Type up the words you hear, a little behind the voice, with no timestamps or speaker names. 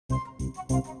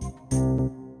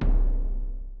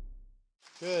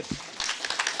Good.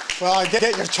 Well, I get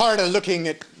you're tired of looking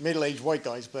at middle-aged white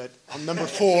guys, but on number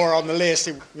 4 on the list,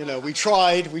 we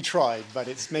tried, but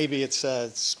it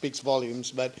speaks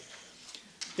volumes. But,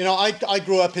 I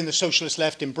grew up in the socialist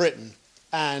left in Britain,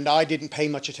 and I didn't pay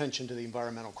much attention to the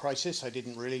environmental crisis. I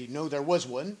didn't really know there was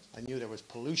one. I knew there was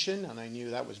pollution, and I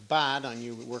knew that was bad. I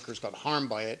knew workers got harmed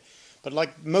by it. But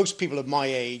like most people of my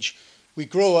age, we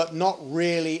grow up not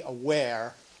really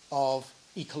aware of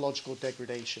ecological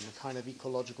degradation, the kind of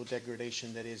ecological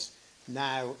degradation that is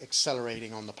now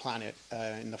accelerating on the planet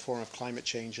in the form of climate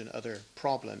change and other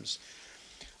problems.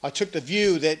 I took the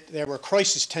view that there were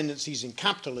crisis tendencies in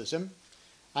capitalism,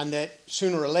 and that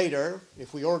sooner or later,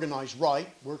 if we organized right,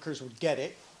 workers would get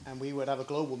it, and we would have a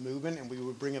global movement, and we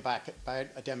would bring about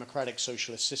a democratic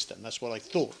socialist system. That's what I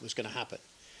thought was going to happen.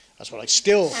 That's what I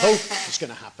still hope is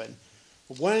going to happen.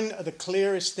 But one of the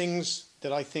clearest things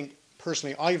that I think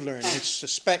personally I've learned, and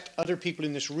suspect other people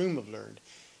in this room have learned,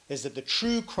 is that the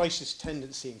true crisis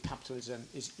tendency in capitalism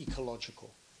is ecological.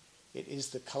 It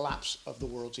is the collapse of the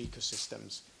world's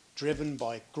ecosystems, driven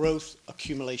by growth,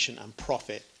 accumulation, and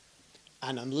profit.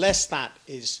 And unless that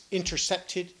is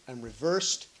intercepted and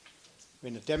reversed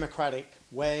in a democratic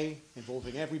way,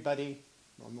 involving everybody,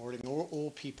 involving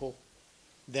all people,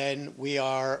 then we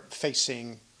are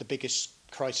facing the biggest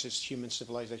crisis human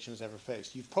civilization has ever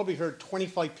faced. You've probably heard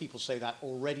 25 people say that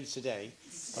already today,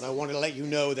 but I want to let you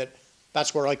know that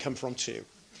that's where I come from too.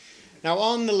 Now,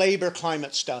 on the labor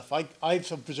climate stuff,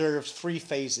 I've observed 3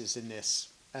 phases in this,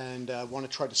 and I want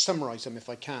to try to summarize them if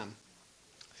I can.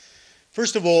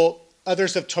 First of all,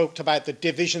 others have talked about the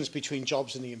divisions between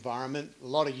jobs and the environment. A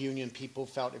lot of union people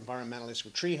felt environmentalists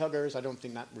were tree huggers. I don't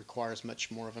think that requires much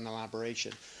more of an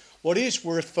elaboration. What is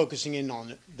worth focusing in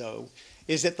on, though,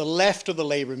 is that the left of the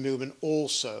labor movement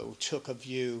also took a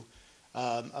view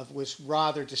was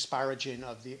rather disparaging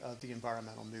of the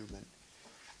environmental movement.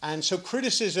 And so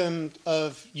criticism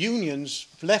of unions,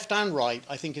 left and right,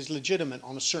 I think is legitimate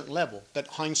on a certain level, that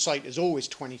hindsight is always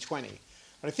 20/20.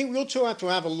 But I think we also have to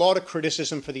have a lot of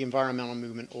criticism for the environmental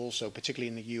movement also, particularly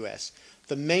in the US.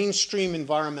 The mainstream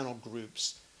environmental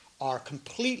groups are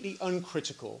completely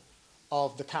uncritical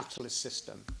of the capitalist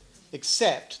system,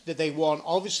 except that they want,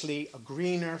 obviously, a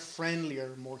greener,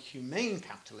 friendlier, more humane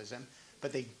capitalism,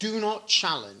 but they do not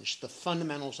challenge the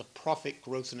fundamentals of profit,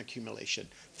 growth, and accumulation,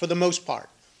 for the most part.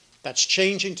 That's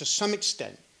changing to some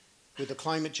extent with the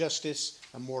climate justice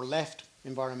and more left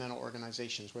environmental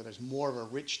organizations, where there's more of a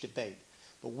rich debate.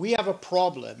 But we have a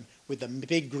problem with the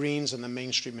big greens and the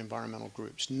mainstream environmental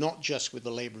groups, not just with the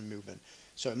labor movement.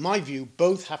 So in my view,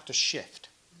 both have to shift.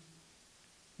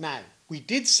 Now, we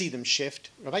did see them shift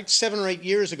about 7 or 8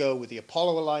 years ago with the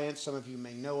Apollo Alliance. Some of you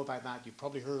may know about that. You've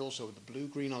probably heard also of the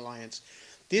Blue-Green Alliance.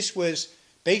 This was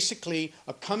basically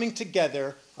a coming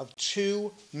together of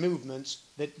 2 movements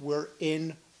that were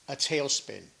in a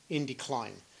tailspin, in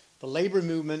decline. The labor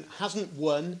movement hasn't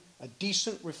won a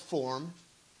decent reform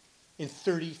in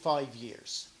 35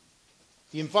 years.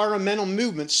 The environmental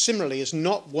movement, similarly, has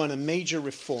not won a major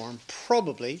reform,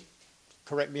 probably,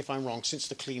 correct me if I'm wrong, since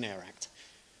the Clean Air Act.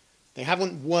 They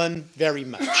haven't won very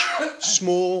much.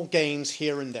 Small gains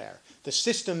here and there. The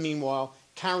system, meanwhile,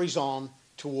 carries on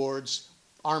towards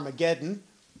Armageddon.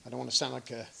 I don't want to sound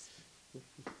like a,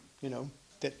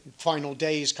 the final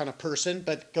days kind of person,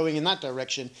 but going in that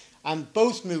direction. And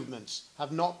both movements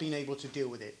have not been able to deal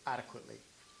with it adequately.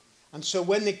 And so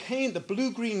when the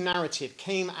blue-green narrative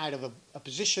came out of a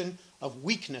position of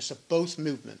weakness of both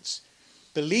movements,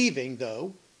 believing,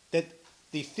 though, that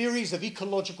the theories of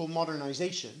ecological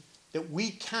modernization, that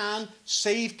we can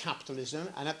save capitalism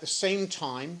and at the same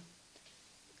time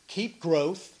keep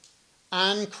growth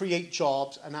and create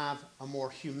jobs and have a more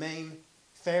humane,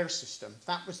 fair system.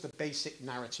 That was the basic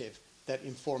narrative that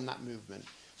informed that movement.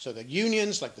 So the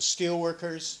unions, like the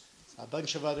steelworkers, a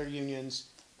bunch of other unions,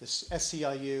 the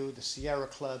SEIU, the Sierra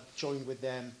Club joined with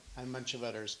them, and a bunch of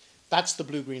others. That's the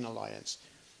Blue-Green Alliance.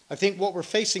 I think what we're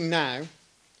facing now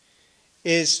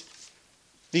is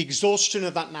the exhaustion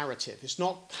of that narrative. It's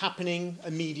not happening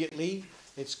immediately.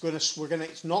 It's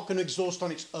not going to exhaust on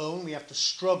its own. We have to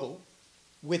struggle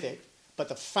with it. But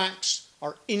the facts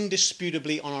are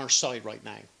indisputably on our side right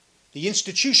now. The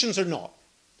institutions are not.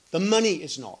 The money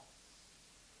is not.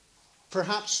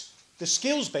 Perhaps the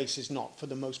skills base is not for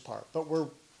the most part, but we're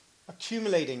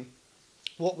accumulating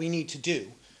what we need to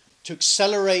do to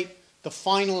accelerate the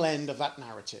final end of that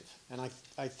narrative. And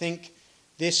I think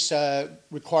this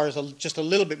requires just a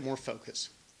little bit more focus.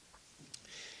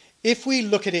 If we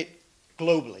look at it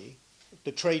globally,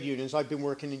 the trade unions, I've been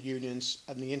working in unions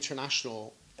in the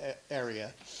international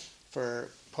area for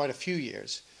quite a few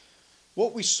years.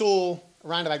 what we saw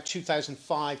around about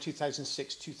 2005,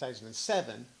 2006,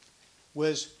 2007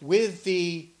 was with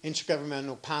the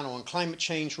Intergovernmental Panel on Climate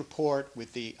Change report,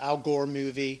 with the Al Gore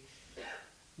movie,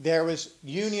 there was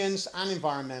unions and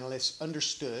environmentalists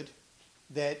understood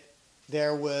that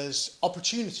there was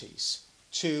opportunities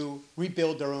to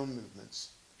rebuild their own movements.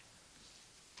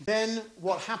 Then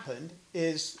what happened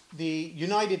is the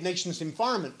United Nations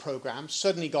Environment Programme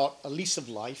suddenly got a lease of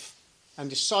life and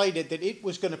decided that it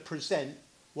was going to present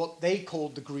what they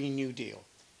called the Green New Deal.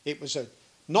 It was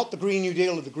not the Green New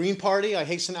Deal of the Green Party, I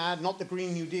hasten to add, not the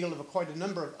Green New Deal of quite a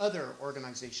number of other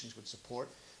organizations would support,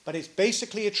 but it's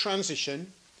basically a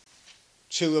transition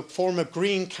to a form of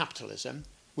green capitalism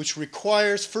which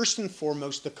requires first and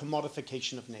foremost the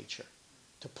commodification of nature,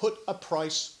 to put a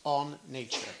price on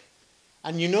nature.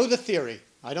 And you know the theory.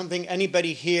 I don't think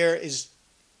anybody here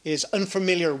is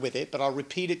unfamiliar with it, but I'll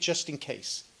repeat it just in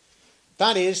case.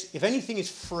 That is, if anything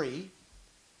is free,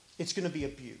 it's going to be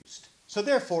abused. So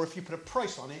therefore, if you put a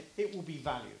price on it, it will be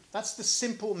valued. That's the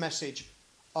simple message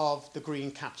of the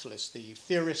green capitalists, the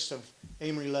theorists of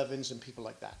Amory Lovins and people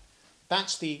like that.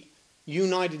 That's the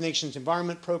United Nations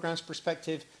Environment Programme's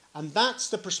perspective, and that's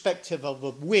the perspective of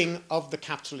a wing of the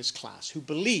capitalist class who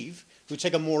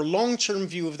take a more long-term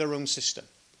view of their own system.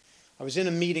 I was in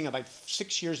a meeting about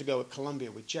 6 years ago at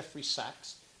Columbia with Jeffrey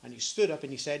Sachs, and he stood up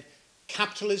and he said,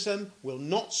 capitalism will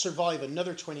not survive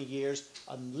another 20 years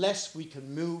unless we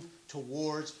can move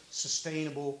towards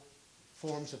sustainable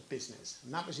forms of business.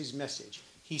 And that was his message.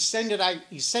 He sent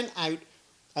out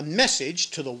a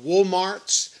message to the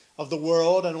Walmarts of the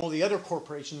world and all the other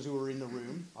corporations who were in the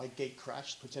room. I gate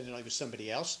crashed, pretending I was somebody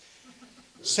else,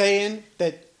 saying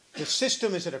that the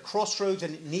system is at a crossroads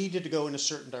and it needed to go in a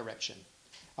certain direction.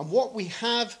 And what we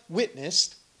have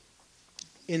witnessed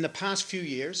in the past few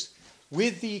years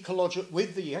with the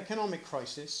economic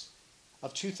crisis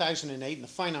of 2008 and the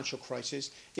financial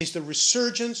crisis is the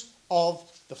resurgence of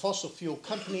the fossil fuel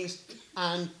companies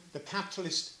and the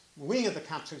capitalist wing of the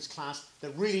capitalist class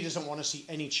that really doesn't want to see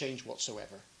any change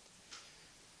whatsoever.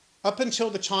 Up until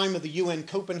the time of the UN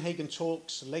Copenhagen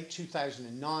talks, late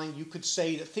 2009, you could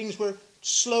say that things were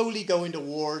slowly going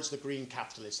towards the green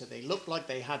capitalists, that they looked like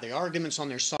they had the arguments on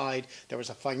their side. There was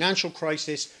a financial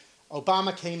crisis.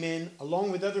 Obama came in,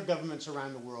 along with other governments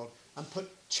around the world, and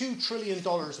put $2 trillion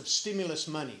of stimulus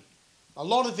money, a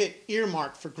lot of it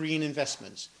earmarked for green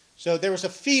investments. So there was a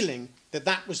feeling that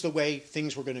that was the way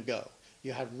things were going to go.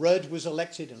 You had Rudd was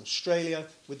elected in Australia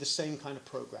with the same kind of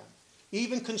program.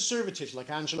 Even conservatives like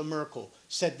Angela Merkel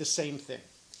said the same thing.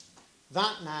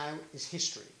 That now is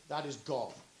history. That is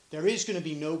gone. There is going to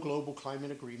be no global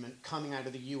climate agreement coming out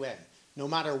of the UN. No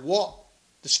matter what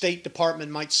the State Department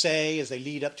might say as they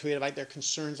lead up to it about their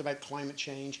concerns about climate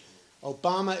change,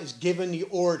 Obama is given the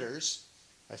orders,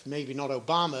 maybe not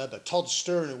Obama, but Todd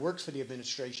Stern, who works for the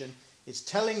administration, is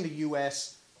telling the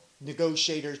US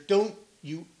negotiators, don't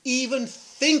you even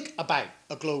think about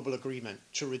a global agreement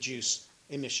to reduce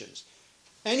emissions.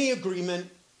 Any agreement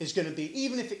is going to be,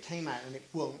 even if it came out, and it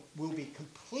won't, will be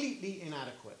completely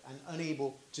inadequate and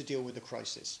unable to deal with the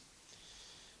crisis.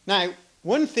 Now,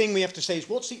 one thing we have to say is,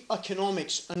 what's the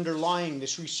economics underlying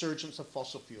this resurgence of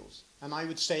fossil fuels? And I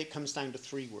would say it comes down to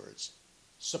three words: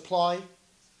 supply,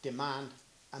 demand,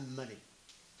 and money.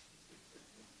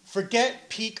 Forget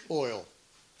peak oil.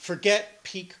 Forget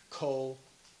peak coal.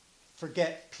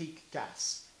 Forget peak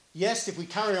gas. Yes, if we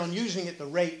carry on using it the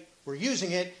rate we're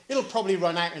using it, it'll probably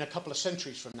run out in a couple of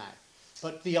centuries from now.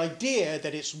 But the idea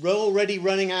that it's already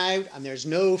running out and there's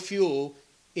no fuel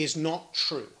is not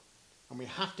true. And we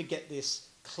have to get this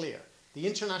clear. The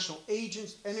International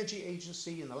Energy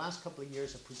Agency in the last couple of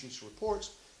years have produced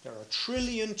reports. There are 1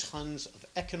 trillion tons of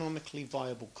economically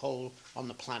viable coal on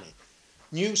the planet.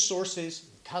 New sources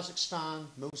in Kazakhstan,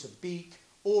 Mozambique,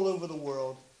 all over the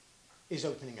world is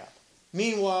opening up.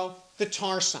 Meanwhile, the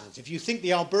tar sands. If you think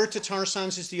the Alberta tar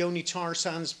sands is the only tar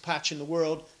sands patch in the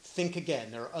world, think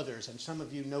again. There are others, and some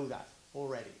of you know that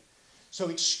already. So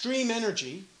extreme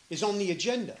energy is on the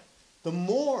agenda. The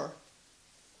more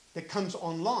that comes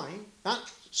online, that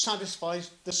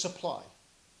satisfies the supply,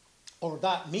 or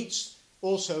that meets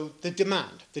also the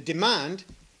demand. The demand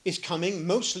is coming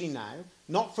mostly now,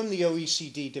 not from the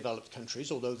OECD developed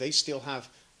countries, although they still have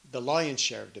the lion's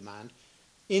share of demand.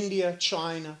 India,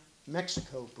 China,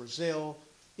 Mexico, Brazil,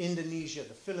 Indonesia,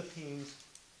 the Philippines,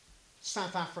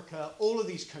 South Africa, all of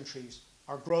these countries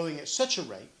are growing at such a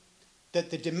rate that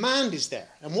the demand is there.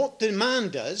 And what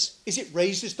demand does is it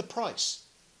raises the price.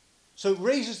 So it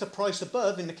raises the price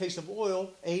above, in the case of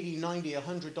oil, $80, $90,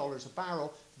 $100 a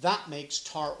barrel. That makes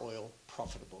tar oil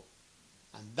profitable.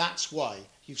 And that's why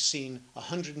you've seen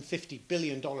 $150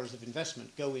 billion of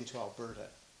investment go into Alberta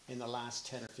in the last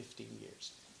 10 or 15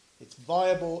 years. It's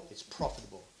viable, it's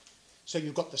profitable. So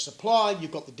you've got the supply,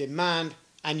 you've got the demand,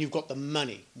 and you've got the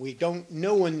money.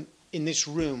 No one in this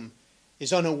room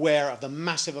is unaware of the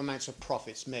massive amounts of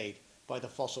profits made by the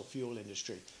fossil fuel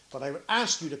industry. But I would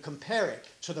ask you to compare it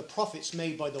to the profits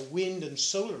made by the wind and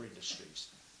solar industries.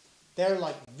 They're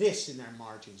like this in their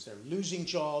margins. They're losing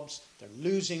jobs, they're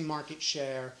losing market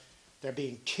share, they're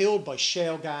being killed by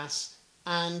shale gas,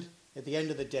 and at the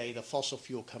end of the day, the fossil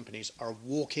fuel companies are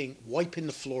wiping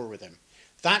the floor with them.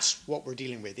 That's what we're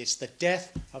dealing with. It's the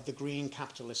death of the green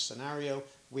capitalist scenario.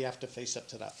 We have to face up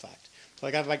to that fact. So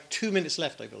I got like 2 minutes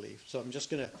left, I believe. So I'm just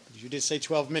going to, you did say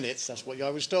 12 minutes. That's what I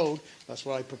was told. That's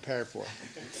what I prepared for.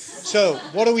 So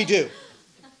what do we do?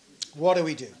 What do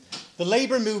we do? The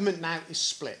labour movement now is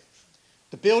split.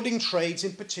 The building trades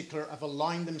in particular have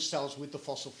aligned themselves with the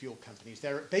fossil fuel companies.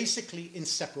 They're basically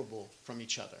inseparable from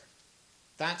each other.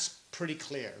 That's pretty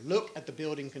clear. Look at the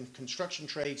building and construction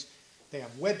trades. They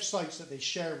have websites that they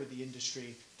share with the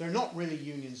industry. They're not really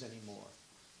unions anymore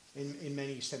in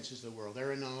many senses of the world.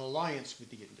 They're in an alliance with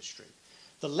the industry.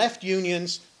 The left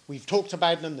unions, we've talked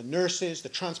about them, the nurses, the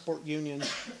transport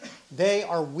unions, they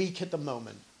are weak at the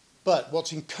moment. But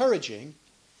what's encouraging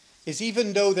is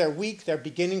even though they're weak, they're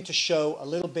beginning to show a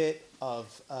little bit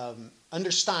of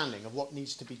understanding of what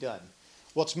needs to be done.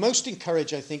 What's most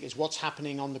encouraging, I think, is what's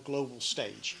happening on the global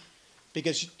stage.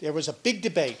 Because there was a big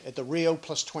debate at the Rio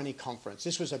 +20 conference.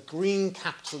 This was a green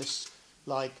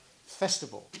capitalist-like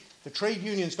festival. The trade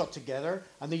unions got together,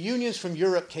 and the unions from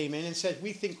Europe came in and said,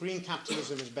 we think green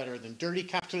capitalism is better than dirty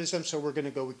capitalism, so we're going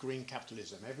to go with green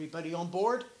capitalism. Everybody on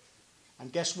board?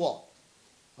 And guess what?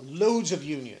 Loads of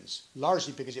unions,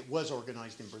 largely because it was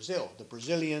organized in Brazil. The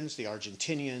Brazilians, the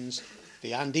Argentinians,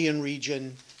 the Andean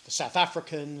region, the South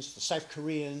Africans, the South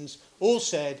Koreans, all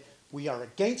said, we are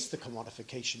against the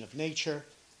commodification of nature.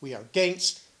 We are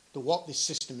against what this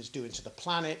system is doing to the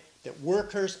planet, that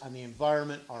workers and the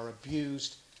environment are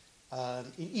abused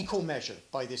in equal measure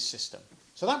by this system.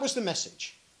 So that was the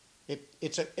message.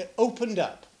 It opened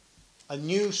up a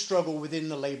new struggle within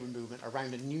the labour movement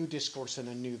around a new discourse and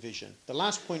a new vision. The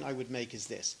last point I would make is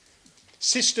this.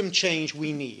 System change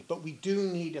we need, but we do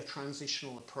need a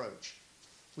transitional approach.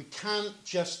 We can't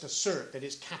just assert that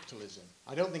it's capitalism.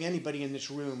 I don't think anybody in this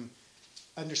room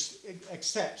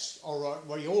accepts, or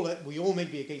we all may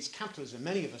be against capitalism,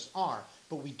 many of us are,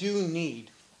 but we do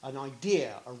need an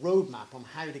idea, a roadmap on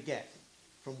how to get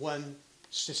from one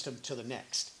system to the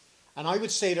next. And I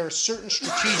would say there are certain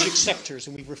strategic sectors,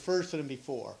 and we've referred to them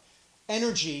before.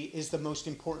 Energy is the most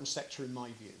important sector in my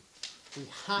view. We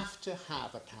have to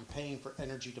have a campaign for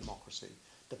energy democracy.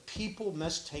 The people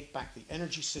must take back the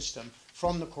energy system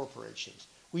from the corporations.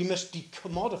 We must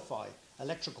decommodify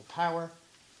electrical power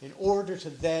in order to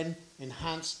then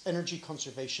enhance energy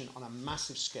conservation on a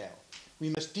massive scale. We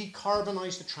must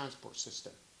decarbonize the transport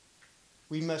system.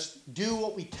 We must do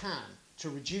what we can to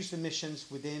reduce emissions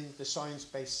within the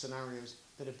science-based scenarios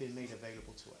that have been made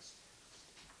available to us.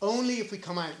 Only if we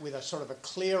come out with a sort of a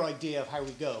clear idea of how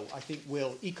we go, I think,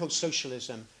 will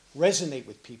eco-socialism resonate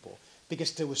with people.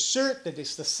 Because to assert that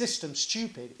it's the system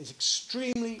stupid is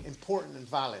extremely important and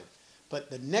valid.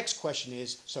 But the next question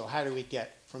is, so how do we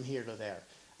get from here to there?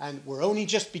 And we're only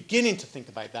just beginning to think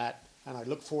about that, and I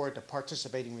look forward to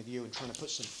participating with you and trying to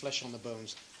put some flesh on the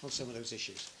bones on some of those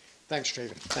issues. Thanks,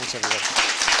 Traven. Thanks,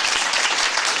 everybody.